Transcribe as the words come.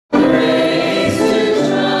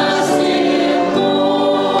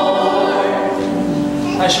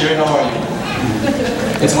Sherry, how are you?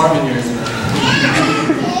 It's Marvin here, isn't it?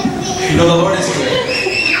 You know, the Lord is good.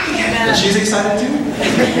 And she's excited too?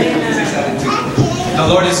 He's excited too. The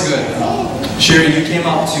Lord is good. Sherry, you came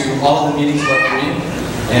out to all of the meetings but 3,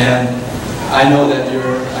 and I know that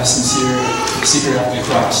you're a sincere seeker after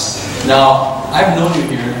Christ. Now, I've known you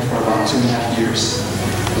here for about 2.5 years,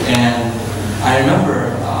 and I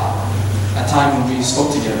remember a time when we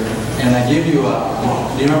spoke together, and I gave you a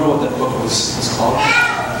book. Do you remember what that book was called?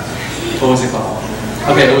 What was it called?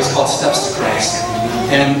 Okay, it was called Steps to Christ.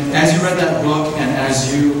 And as you read that book, and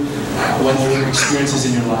as you went through experiences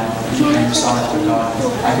in your life, and you sought after God,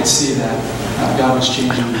 I could see that God was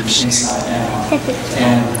changing you inside and out.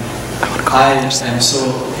 And I am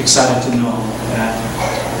so excited to know that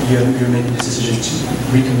you're making this decision to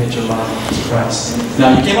recommit your life to Christ.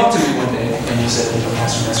 Now, you came up to me one day and you said,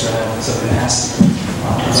 Pastor Nestor, I have something to ask you.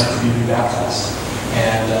 I'd like to be rebaptized.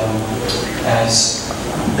 And as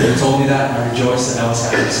you told me that, I rejoiced that I was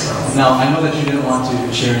happy. Now, I know that you didn't want to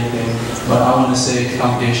share anything, but I want to say to the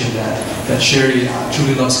congregation that Sherry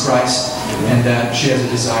truly loves Christ and that she has a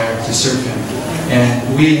desire to serve Him.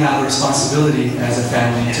 And we have a responsibility as a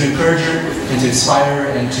family to encourage her and to inspire her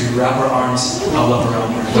and to wrap our arms of love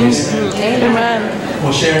around her. Amen.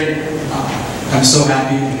 Well, Sherry, I'm so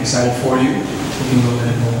happy and excited for you. You can go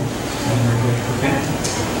ahead and hold real quick, okay?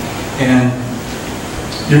 And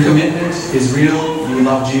your commitment is real. You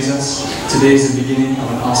love Jesus. Today is the beginning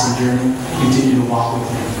of an awesome journey. Continue to walk with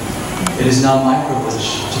Him. It is now my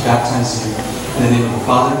privilege to baptize you in the name of the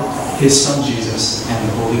Father, His Son Jesus, and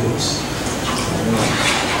the Holy Ghost.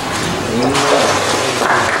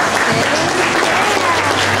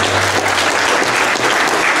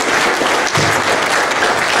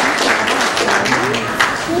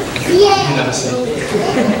 Have a seat.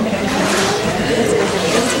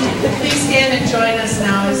 Please stand and join us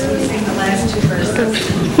now as we sing the last 2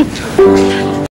 verses.